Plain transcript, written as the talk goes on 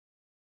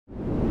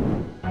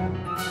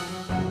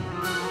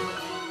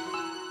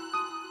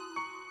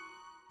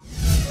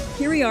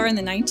Here we are in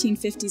the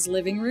 1950s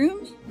living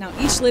room. Now,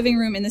 each living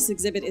room in this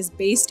exhibit is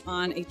based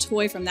on a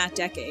toy from that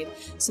decade.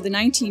 So the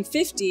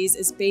 1950s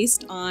is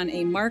based on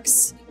a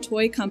Marx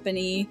Toy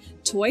Company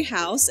toy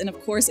house, and of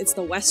course it's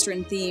the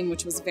Western theme,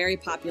 which was very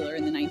popular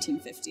in the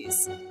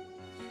 1950s.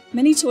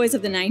 Many toys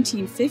of the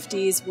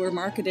 1950s were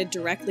marketed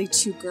directly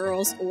to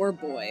girls or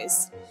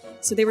boys.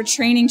 So they were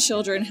training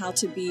children how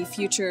to be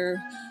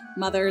future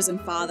mothers and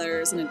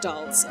fathers and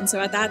adults. And so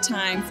at that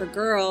time, for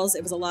girls,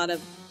 it was a lot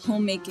of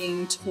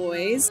homemaking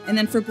toys. And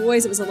then for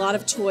boys, it was a lot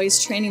of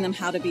toys training them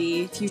how to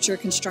be future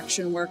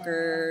construction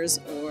workers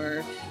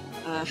or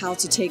how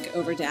to take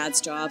over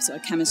dad's job, so a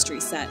chemistry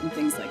set and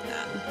things like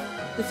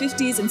that. The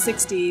 50s and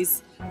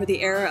 60s were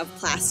the era of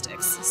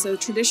plastics. So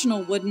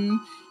traditional wooden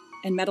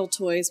and metal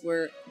toys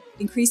were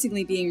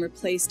increasingly being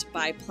replaced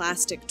by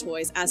plastic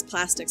toys as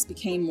plastics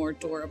became more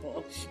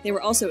durable. They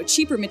were also a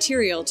cheaper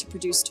material to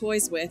produce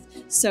toys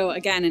with, so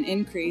again, an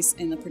increase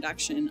in the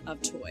production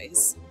of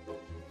toys.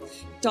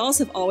 Dolls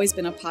have always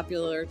been a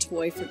popular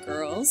toy for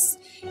girls.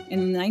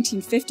 In the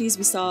 1950s,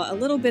 we saw a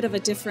little bit of a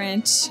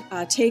different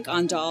take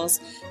on dolls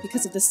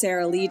because of the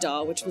Sara Lee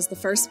doll, which was the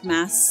first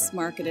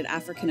mass-marketed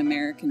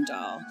African-American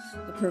doll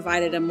that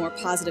provided a more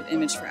positive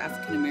image for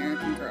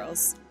African-American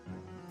girls.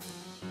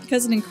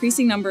 Because an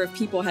increasing number of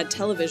people had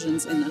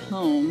televisions in the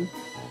home,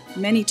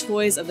 many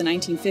toys of the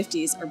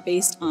 1950s are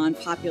based on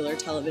popular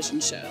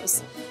television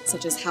shows,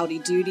 such as Howdy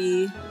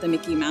Doody, the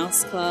Mickey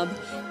Mouse Club,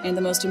 and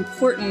the most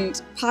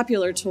important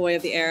popular toy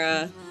of the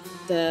era,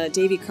 the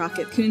Davy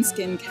Crockett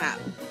coonskin cap.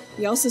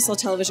 We also saw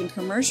television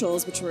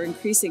commercials, which were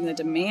increasing the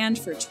demand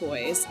for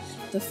toys.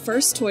 The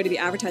first toy to be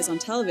advertised on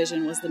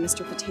television was the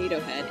Mr. Potato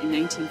Head in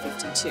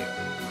 1952.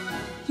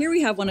 Here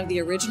we have one of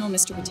the original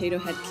Mr. Potato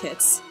Head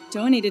kits,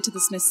 donated to the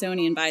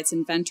Smithsonian by its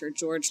inventor,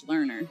 George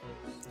Lerner.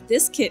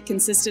 This kit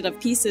consisted of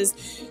pieces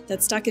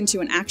that stuck into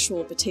an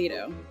actual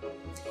potato.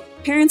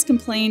 Parents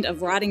complained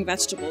of rotting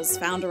vegetables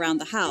found around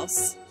the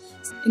house.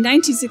 In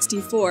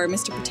 1964,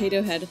 Mr.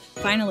 Potato Head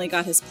finally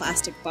got his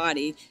plastic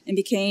body and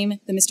became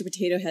the Mr.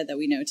 Potato Head that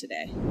we know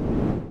today.